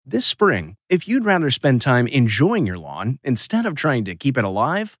This spring, if you'd rather spend time enjoying your lawn instead of trying to keep it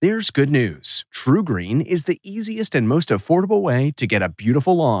alive, there's good news. TruGreen is the easiest and most affordable way to get a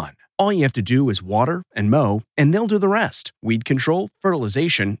beautiful lawn. All you have to do is water and mow, and they'll do the rest. Weed control,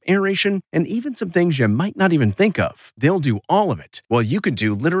 fertilization, aeration, and even some things you might not even think of. They'll do all of it, while you can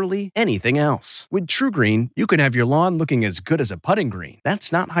do literally anything else. With TruGreen, you can have your lawn looking as good as a putting green.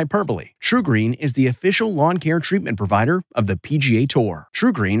 That's not hyperbole. TruGreen is the official lawn care treatment provider of the PGA Tour.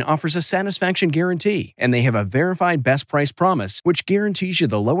 TruGreen offers a satisfaction guarantee, and they have a verified best price promise, which guarantees you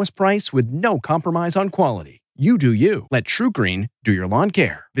the lowest price with no compromise on quality. You do you. Let TruGreen do your lawn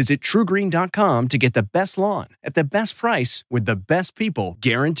care. Visit TruGreen.com to get the best lawn at the best price with the best people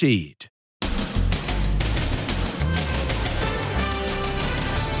guaranteed.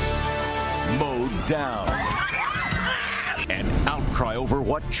 Mowed down. An outcry over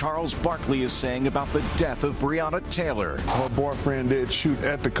what Charles Barkley is saying about the death of Breonna Taylor. Her boyfriend did shoot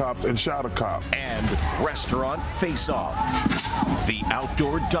at the cops and shot a cop. And restaurant face-off. The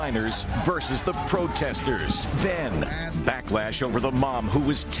outdoor diners versus the protesters. Then, backlash over the mom who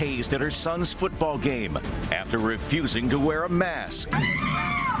was tased at her son's football game after refusing to wear a mask.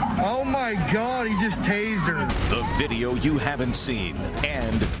 Oh my God, he just tased her. The video you haven't seen.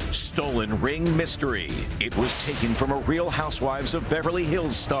 And stolen ring mystery. It was taken from a Real Housewives of Beverly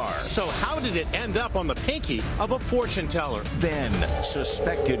Hills star. So how did it end up on the pinky of a fortune teller? Then,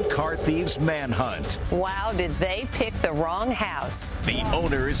 suspected car thieves manhunt. Wow, did they pick the wrong house? The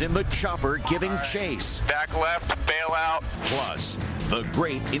owner is in the chopper giving chase. Back left, bail out. Plus, the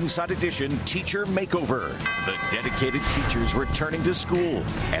great Inside Edition teacher makeover. The dedicated teachers returning to school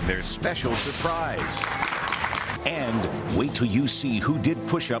and their special surprise. And wait till you see who did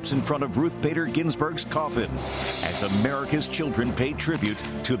push-ups in front of Ruth Bader Ginsburg's coffin as America's children pay tribute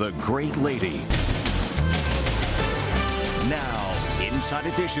to the great lady. Now, Inside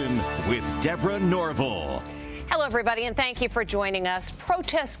Edition with Deborah Norville. Hello, everybody, and thank you for joining us.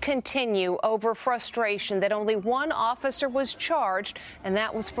 Protests continue over frustration that only one officer was charged, and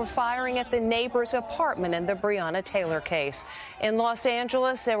that was for firing at the neighbor's apartment in the Breonna Taylor case. In Los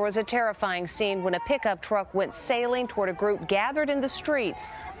Angeles, there was a terrifying scene when a pickup truck went sailing toward a group gathered in the streets.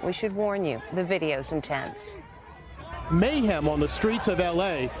 We should warn you, the video's intense. Mayhem on the streets of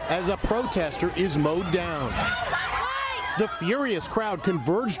L.A. as a protester is mowed down. The furious crowd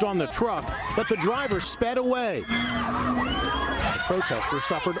converged on the truck, but the driver sped away. The protester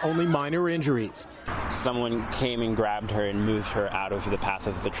suffered only minor injuries. Someone came and grabbed her and moved her out of the path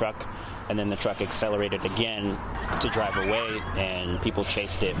of the truck, and then the truck accelerated again to drive away, and people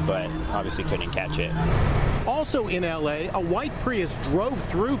chased it, but obviously couldn't catch it. Also in L.A., a white Prius drove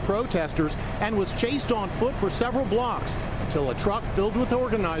through protesters and was chased on foot for several blocks until a truck filled with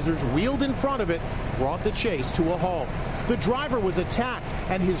organizers wheeled in front of it, brought the chase to a halt. The driver was attacked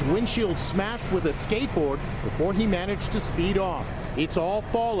and his windshield smashed with a skateboard before he managed to speed off. It's all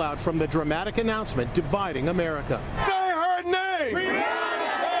fallout from the dramatic announcement dividing America. Say her name!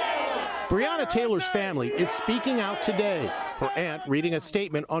 Breonna Taylor's family is speaking out today. Her aunt reading a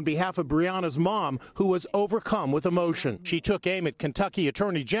statement on behalf of Breonna's mom, who was overcome with emotion. She took aim at Kentucky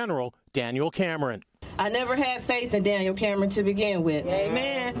Attorney General Daniel Cameron. I never had faith in Daniel Cameron to begin with.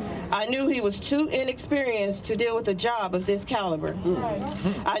 Amen. I knew he was too inexperienced to deal with a job of this caliber.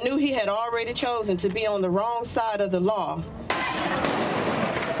 I knew he had already chosen to be on the wrong side of the law.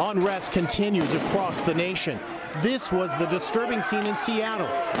 Unrest continues across the nation. This was the disturbing scene in Seattle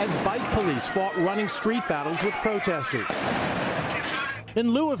as bike police fought running street battles with protesters.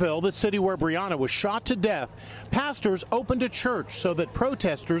 In Louisville, the city where Breonna was shot to death, pastors opened a church so that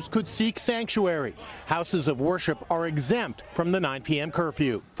protesters could seek sanctuary. Houses of worship are exempt from the 9 p.m.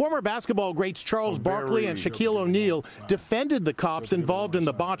 curfew. Former basketball greats Charles Barkley and Shaquille O'Neal defended the cops involved in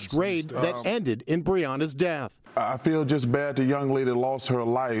the botched raid that ended in Breonna's death. I feel just bad the young lady lost her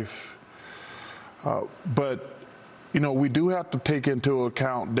life, but you know, we do have to take into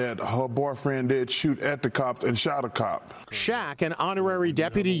account that her boyfriend did shoot at the cops and shot a cop. Shaq, an honorary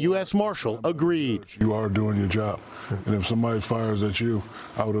deputy U.S. Marshal, agreed. You are doing your job, and if somebody fires at you,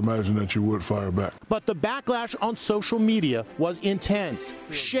 I would imagine that you would fire back. But the backlash on social media was intense.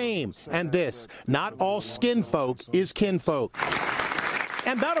 Shame, and this, not all skin folk is kinfolk.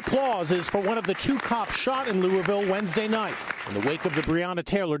 And that applause is for one of the two cops shot in Louisville Wednesday night in the wake of the Breonna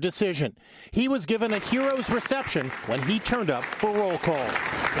Taylor decision. He was given a hero's reception when he turned up for roll call.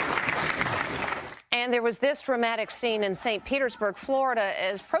 And there was this dramatic scene in St. Petersburg, Florida,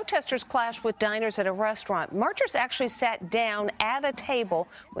 as protesters clashed with diners at a restaurant. Marchers actually sat down at a table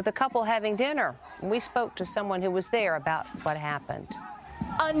with a couple having dinner. We spoke to someone who was there about what happened.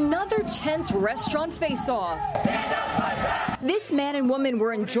 Another tense restaurant face-off. This man and woman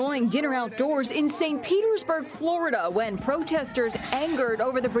were enjoying dinner outdoors in St. Petersburg, Florida, when protesters, angered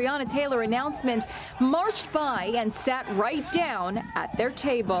over the Breonna Taylor announcement, marched by and sat right down at their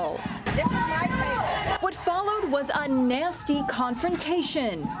table. This is my table. What followed was a nasty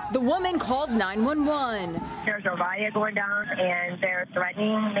confrontation. The woman called 911. There's a riot going down, and they're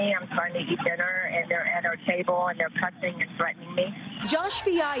threatening me. I'm starting to eat dinner, and they're at our table, and they're cussing and threatening me. Josh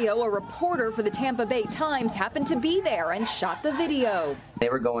Fiallo, a reporter for the Tampa Bay Times, happened to be there and shot the video. They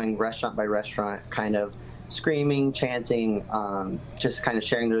were going restaurant by restaurant, kind of screaming, chanting, just kind of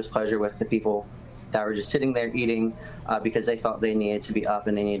sharing their displeasure with the people that were just sitting there eating because they felt they needed to be up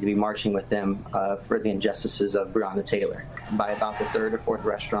and they needed to be marching with them for the injustices of Breonna Taylor. By about the third or fourth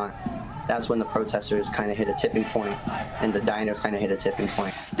restaurant, that's when the protesters kind of hit a tipping point and the diners kind of hit a tipping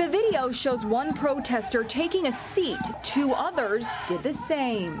point. The video shows one protester taking a seat. Two others did the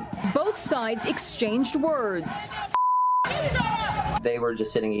same. Both sides exchanged words. They were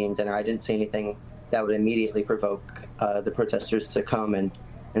just sitting eating dinner. I didn't see anything that would immediately provoke the protesters to come and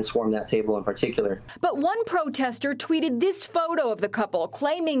swarm that table in particular. But one protester tweeted this photo of the couple,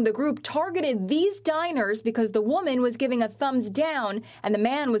 claiming the group targeted these diners because the woman was giving a thumbs down and the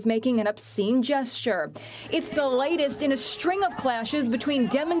man was making an obscene gesture. It's the latest in a string of clashes between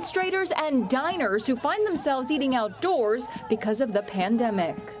demonstrators and diners who find themselves eating outdoors because of the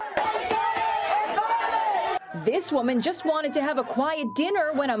pandemic. This woman just wanted to have a quiet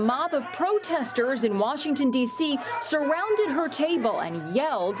dinner when a mob of protesters in Washington, D.C. surrounded her table and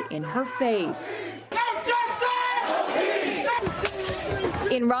yelled in her face.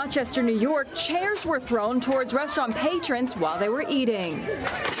 In Rochester, New York, chairs were thrown towards restaurant patrons while they were eating.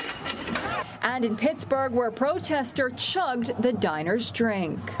 And in Pittsburgh, where a protester chugged the diner's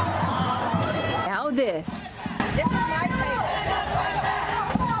drink. Now this. This is my table.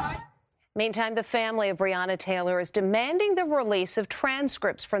 Meantime, the family of Breonna Taylor is demanding the release of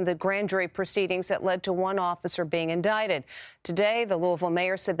transcripts from the grand jury proceedings that led to one officer being indicted. Today, the Louisville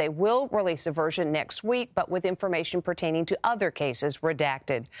mayor said they will release a version next week, but with information pertaining to other cases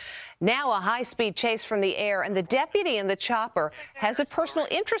redacted. Now, a high-speed chase from the air, and the deputy in the chopper has a personal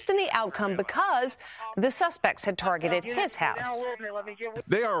interest in the outcome because the suspects had targeted his house.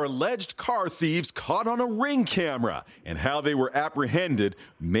 They are alleged car thieves caught on a Ring camera, and how they were apprehended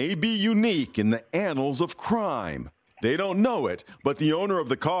may be unique in the annals of crime. They don't know it, but the owner of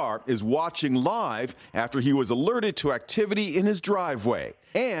the car is watching live after he was alerted to activity in his driveway.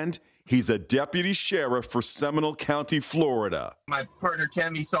 And he's a deputy sheriff for Seminole County, Florida. My partner,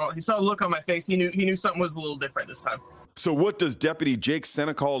 Tim, he saw a look on my face. He knew something was a little different this time. So what does Deputy Jake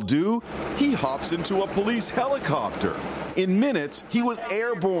Senecal do? He hops into a police helicopter. In minutes, he was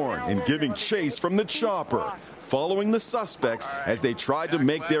airborne and giving chase from the chopper, following the suspects as they tried to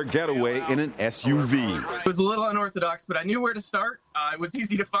make their getaway in an SUV. It was a little unorthodox, but I knew where to start. It was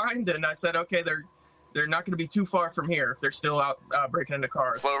easy to find, and I said, okay, they're not going to be too far from here if they're still out breaking into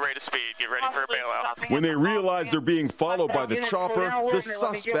cars. Slow rate of speed. Get ready for a bailout. When they realize they're being followed by the chopper, the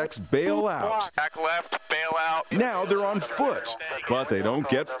suspects bail out. Back left, bail out. Now they're on foot, but they don't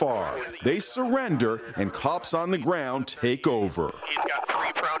get far. They surrender, and cops on the ground take over. He's got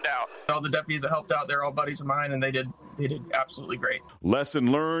 3 proned out. All the deputies that helped out, they're all buddies of mine, and they did absolutely great.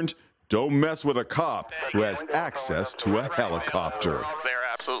 Lesson learned, don't mess with a cop who has access to a helicopter. They're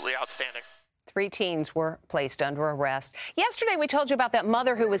absolutely outstanding. 3 teens were placed under arrest. Yesterday, we told you about that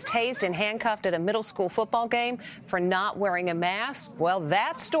mother who was tased and handcuffed at a middle school football game for not wearing a mask. Well,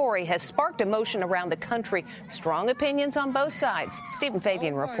 that story has sparked emotion around the country. Strong opinions on both sides. Stephen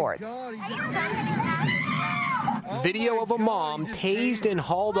Fabian reports. Video of a mom tased and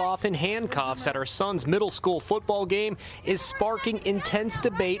hauled off in handcuffs at her son's middle school football game is sparking intense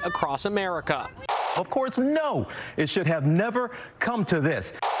debate across America. Of course, no. It should have never come to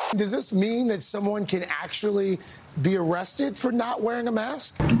this. Does this mean that someone can actually be arrested for not wearing a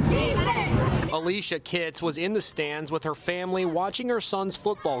mask? Alicia Kitts was in the stands with her family watching her son's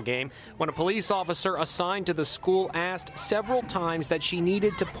football game when a police officer assigned to the school asked several times that she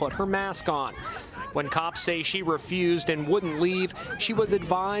needed to put her mask on. When cops say she refused and wouldn't leave, she was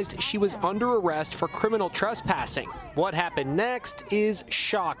advised she was under arrest for criminal trespassing. What happened next is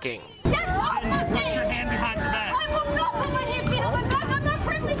shocking. Put your hand behind your back. I will not put my hand behind my back. I'm not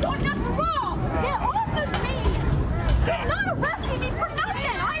criminally doing nothing wrong. Get off of me. You're not arresting me for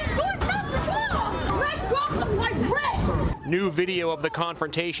nothing. I am doing nothing wrong. Red welcome like red. New video of the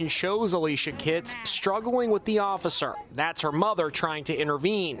confrontation shows Alicia Kitts struggling with the officer. That's her mother trying to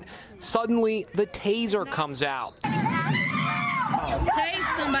intervene. Suddenly, the taser comes out.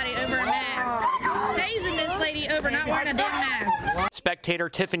 Tase somebody over a mask. Tasing this lady over not wearing a damn mask. Spectator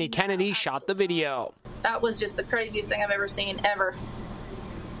Tiffany Kennedy shot the video. That was just the craziest thing I've ever seen, ever,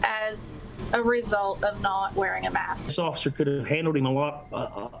 as a result of not wearing a mask. This officer could have handled him a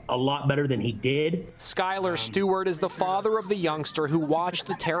lot better than he did. Skylar Stewart is the father of the youngster who watched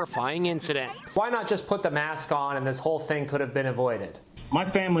the terrifying incident. Why not just put the mask on and this whole thing could have been avoided? My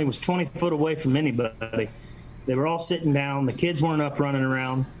family was 20 foot away from anybody. They were all sitting down. The kids weren't up running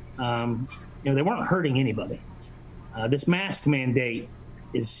around. They weren't hurting anybody. This mask mandate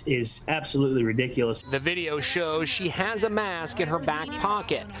is absolutely ridiculous. The video shows she has a mask in her back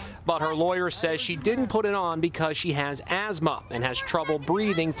pocket, but her lawyer says she didn't put it on because she has asthma and has trouble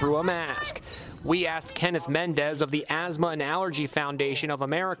breathing through a mask. We asked Kenneth Mendez of the Asthma and Allergy Foundation of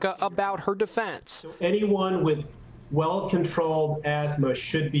America about her defense. Anyone with well-controlled asthma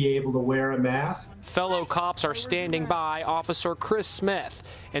should be able to wear a mask. Fellow cops are standing by Officer Chris Smith,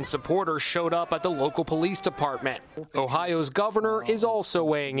 and supporters showed up at the local police department. Ohio's governor is also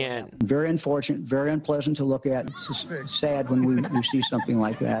weighing in. Very unfortunate, very unpleasant to look at. It's just sad when we see something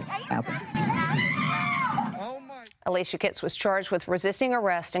like that happen. Alicia Kitts was charged with resisting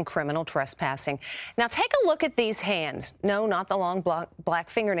arrest and criminal trespassing. Now take a look at these hands. No, not the long black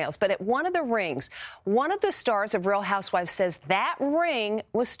fingernails, but at one of the rings. One of the stars of Real Housewives says that ring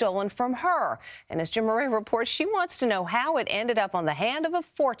was stolen from her. And as Jim Murray reports, she wants to know how it ended up on the hand of a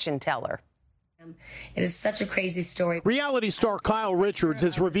fortune teller. It is such a crazy story. Reality star Kyle Richards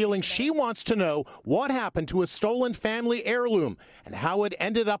is revealing she wants to know what happened to a stolen family heirloom and how it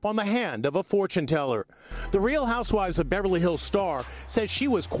ended up on the hand of a fortune teller. The Real Housewives of Beverly Hills star says she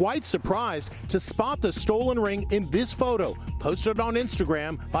was quite surprised to spot the stolen ring in this photo, posted on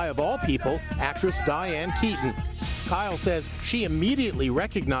Instagram by, of all people, actress Diane Keaton. Kyle says she immediately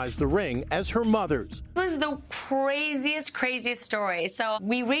recognized the ring as her mother's. It was the craziest story. So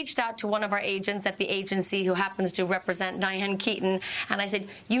we reached out to one of our agents at the agency who happens to represent Diane Keaton, and I said,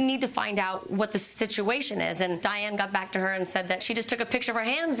 you need to find out what the situation is. And Diane got back to her and said that she just took a picture of her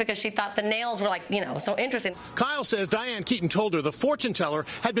hands because she thought the nails were so interesting. Kyle says Diane Keaton told her the fortune teller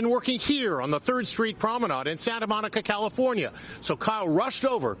had been working here on the 3rd Street Promenade in Santa Monica, California. So Kyle rushed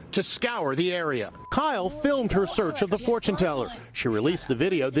over to scour the area. Kyle filmed her search of the fortune teller. She released the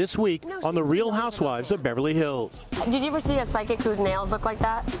video this week on The Real Housewives of Beverly Hills. Did you ever see a psychic whose nails look like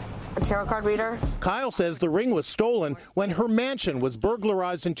that? A tarot card reader? Kyle says the ring was stolen when her mansion was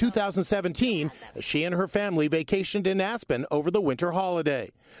burglarized in 2017 as she and her family vacationed in Aspen over the winter holiday.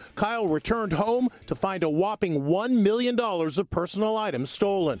 Kyle returned home to find a whopping $1 million of personal items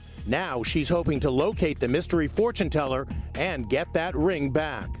stolen. Now she's hoping to locate the mystery fortune teller and get that ring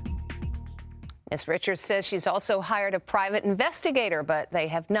back. Ms. Richards says she's also hired a private investigator, but they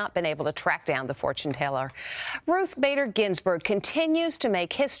have not been able to track down the fortune teller. Ruth Bader Ginsburg continues to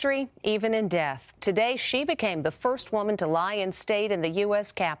make history, even in death. Today, she became the first woman to lie in state in the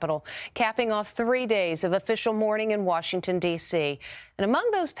U.S. Capitol, capping off 3 days of official mourning in Washington, D.C. And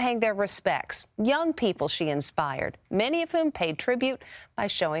among those paying their respects, young people she inspired, many of whom paid tribute by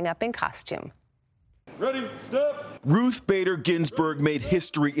showing up in costume. Ready, step. Ruth Bader Ginsburg made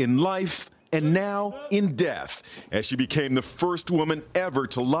history in life and now in death, as she became the first woman ever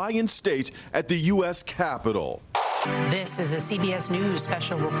to lie in state at the U.S. Capitol. This is a CBS News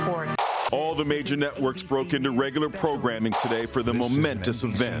special report. All the major networks broke into regular programming today for the momentous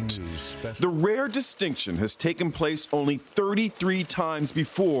event. The rare distinction has taken place only 33 times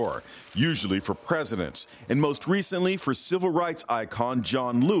before, usually for presidents, and most recently for civil rights icon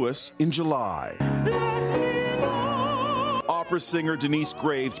John Lewis in July. Opera singer Denise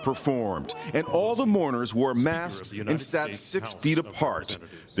Graves performed, and all the mourners wore masks and sat 6 feet apart.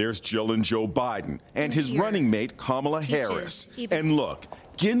 There's Jill and Joe Biden and his running mate Kamala Harris. And look,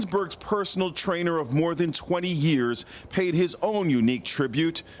 Ginsburg's personal trainer of more than 20 years paid his own unique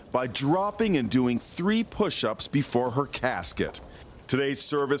tribute by dropping and doing 3 push-ups before her casket. Today's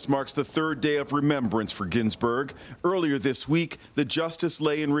service marks the 3rd day of remembrance for Ginsburg. Earlier this week, the justice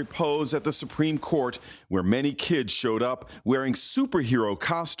lay in repose at the Supreme Court, where many kids showed up wearing superhero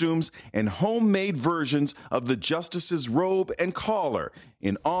costumes and homemade versions of the justice's robe and collar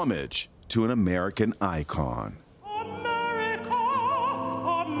in homage to an American icon.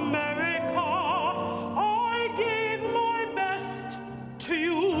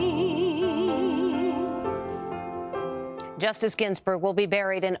 Justice Ginsburg will be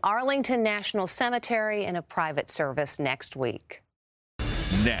buried in Arlington National Cemetery in a private service next week.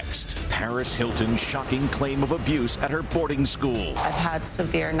 Next, Paris Hilton's shocking claim of abuse at her boarding school. I've had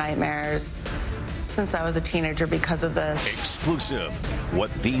severe nightmares since I was a teenager because of this. Exclusive.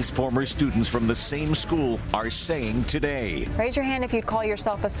 What these former students from the same school are saying today. Raise your hand if you'd call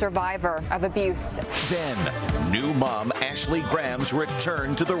yourself a survivor of abuse. Then, new mom Ashley Graham's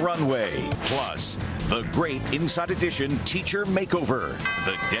return to the runway. Plus, the great Inside Edition teacher makeover.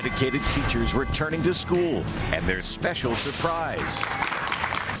 The dedicated teachers returning to school and their special surprise.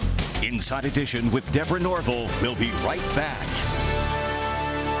 Inside Edition with Deborah Norville. We'll be right back.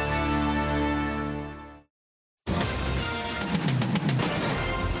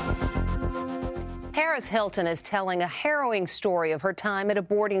 Paris Hilton is telling a harrowing story of her time at a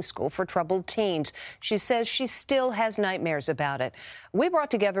boarding school for troubled teens. She says she still has nightmares about it. We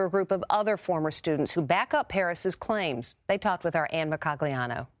brought together a group of other former students who back up Paris's claims. They talked with our Ann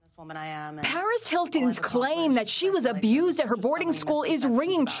Mercogliano. Paris Hilton's claim that she was abused at her boarding school is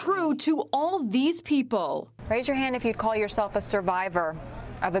ringing true to all these people. Raise your hand if you'd call yourself a survivor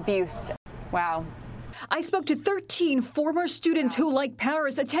of abuse. Wow. I spoke to 13 former students who, like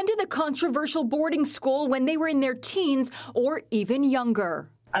Paris, attended the controversial boarding school when they were in their teens or even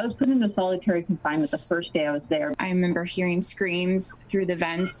younger. I was put into solitary confinement the first day I was there. I remember hearing screams through the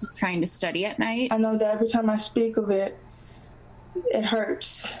vents trying to study at night. I know that every time I speak of it, it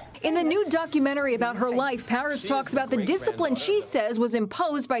hurts. In the new documentary about her life, Paris talks about the discipline she says was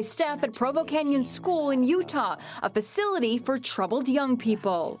imposed by staff at Provo Canyon School in Utah, a facility for troubled young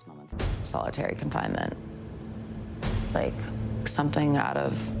people. Solitary confinement. Like something out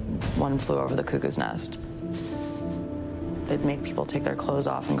of One Flew Over the Cuckoo's Nest. They'd make people take their clothes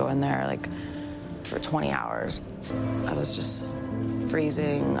off and go in there like for 20 hours. I was just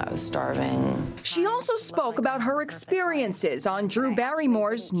freezing, I was starving. She also spoke about her experiences on Drew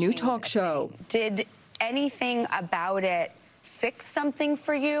Barrymore's new talk show. Did anything about it fix something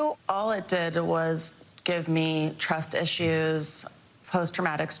for you? All it did was give me trust issues,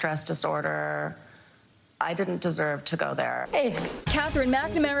 post-traumatic stress disorder. I didn't deserve to go there. Hey. Catherine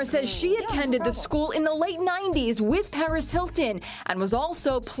McNamara says she attended the school in the late 90s with Paris Hilton and was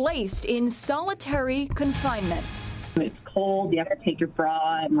also placed in solitary confinement. It's cold. You have to take your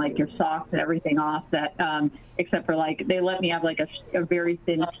bra and like your socks and everything off. That except for like they let me have like a very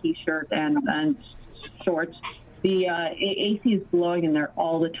thin T-shirt and shorts. The AC is blowing in there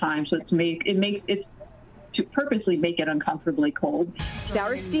all the time, so it makes to purposely make it uncomfortably cold.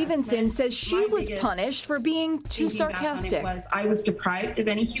 Sarah Stevenson says she was punished for being too sarcastic. I was deprived of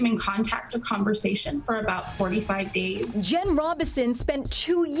any human contact or conversation for about 45 days. Jen Robison spent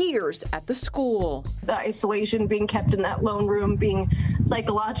 2 years at the school. The isolation, being kept in that lone room, being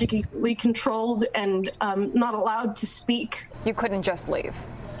psychologically controlled and not allowed to speak. You couldn't just leave.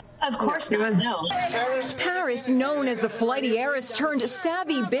 Of course not, no. Paris, known as the flighty heiress turned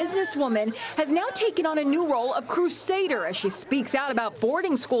savvy businesswoman, has now taken on a new role of crusader as she speaks out about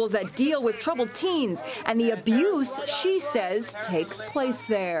boarding schools that deal with troubled teens and the abuse she says takes place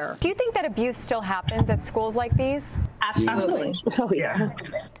there. Do you think that abuse still happens at schools like these? Absolutely. Oh, yeah.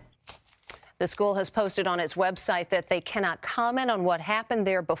 The school has posted on its website that they cannot comment on what happened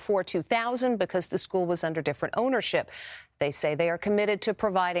there before 2000 because the school was under different ownership. They say they are committed to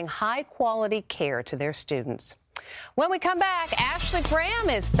providing high-quality care to their students. When we come back, Ashley Graham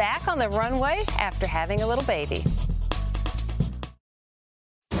is back on the runway after having a little baby.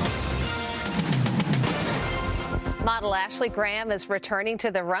 Model Ashley Graham is returning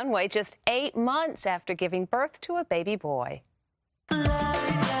to the runway just 8 months after giving birth to a baby boy.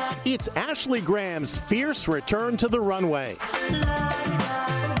 It's Ashley Graham's fierce return to the runway.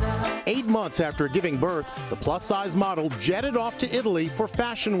 8 months after giving birth, the plus-size model jetted off to Italy for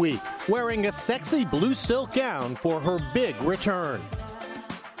Fashion Week, wearing a sexy blue silk gown for her big return.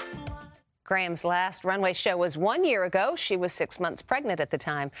 Graham's last runway show was 1 year ago. She was 6 months pregnant at the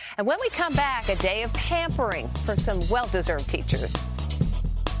time. And when we come back, a day of pampering for some well-deserved teachers.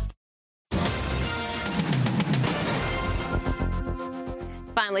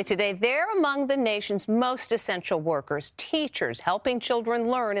 Finally today, they're among the nation's most essential workers. Teachers helping children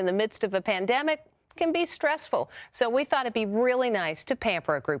learn in the midst of a pandemic can be stressful. So we thought it'd be really nice to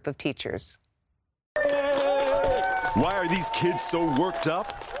pamper a group of teachers. Why are these kids so worked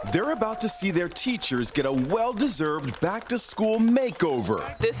up? They're about to see their teachers get a well-deserved back-to-school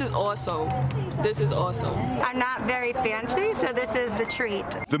makeover. This is awesome. This is awesome. I'm not very fancy, so this is a treat.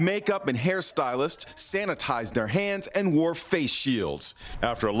 The makeup and hairstylist sanitized their hands and wore face shields.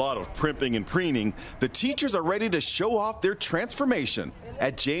 After a lot of primping and preening, the teachers are ready to show off their transformation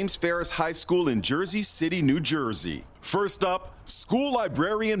at James Ferris High School in Jersey City, New Jersey. First up, school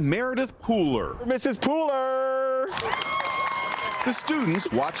librarian Meredith Pooler. Mrs. Pooler! The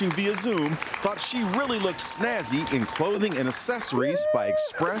students watching via Zoom thought she really looked snazzy in clothing and accessories by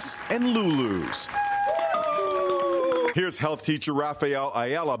Express and Lulu's. Here's health teacher Rafael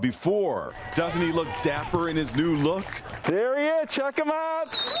Ayala before. Doesn't he look dapper in his new look? There he is. Check him out.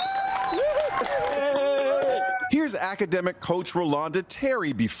 Here's academic coach Rolanda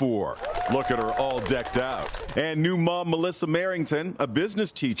Terry before. Look at her all decked out. And new mom Melissa Merrington, a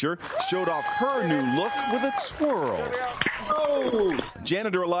business teacher, showed off her new look with a twirl.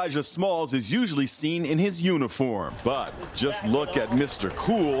 Janitor Elijah Smalls is usually seen in his uniform, but just look at Mr.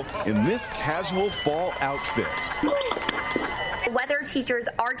 Cool in this casual fall outfit. Whether teachers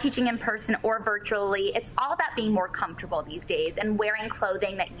are teaching in person or virtually, it's all about being more comfortable these days and wearing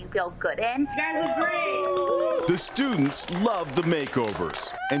clothing that you feel good in. You guys look great! The students loved the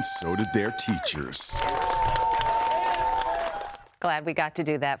makeovers, and so did their teachers. Glad we got to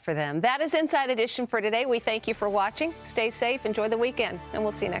do that for them. That is Inside Edition for today. We thank you for watching. Stay safe, enjoy the weekend, and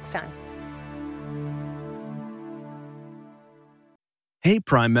we'll see you next time. Hey,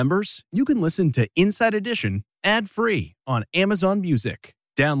 Prime members, you can listen to Inside Edition ad-free on Amazon Music.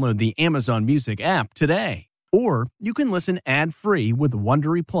 Download the Amazon Music app today. Or you can listen ad-free with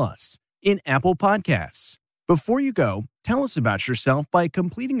Wondery Plus in Apple Podcasts. Before you go, tell us about yourself by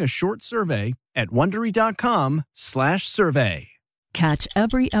completing a short survey at Wondery.com/survey. Catch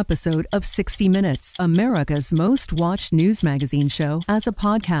every episode of 60 Minutes, America's most watched news magazine show, as a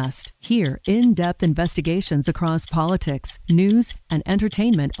podcast. Hear in-depth investigations across politics, news, and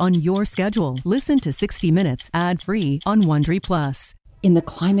entertainment on your schedule. Listen to 60 Minutes ad-free on Wondery Plus. In the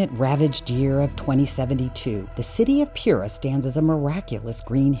climate-ravaged year of 2072, the city of Pura stands as a miraculous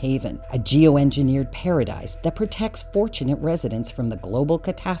green haven, a geoengineered paradise that protects fortunate residents from the global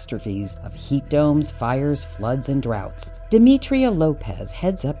catastrophes of heat domes, fires, floods, and droughts. Demetria Lopez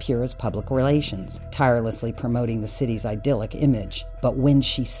heads up Pura's public relations, tirelessly promoting the city's idyllic image. But when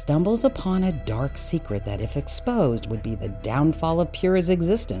she stumbles upon a dark secret that, if exposed, would be the downfall of Pura's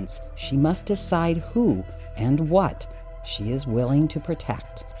existence, she must decide who and what she is willing to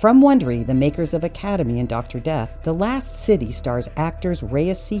protect. From Wondery, the makers of Academy and Dr. Death, The Last City stars actors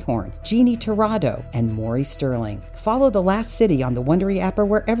Reyes Sehorn, Jeannie Torrado, and Maury Sterling. Follow The Last City on the Wondery app or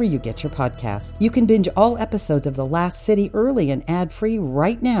wherever you get your podcasts. You can binge all episodes of The Last City early and ad-free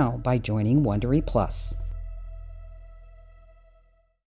right now by joining Wondery Plus.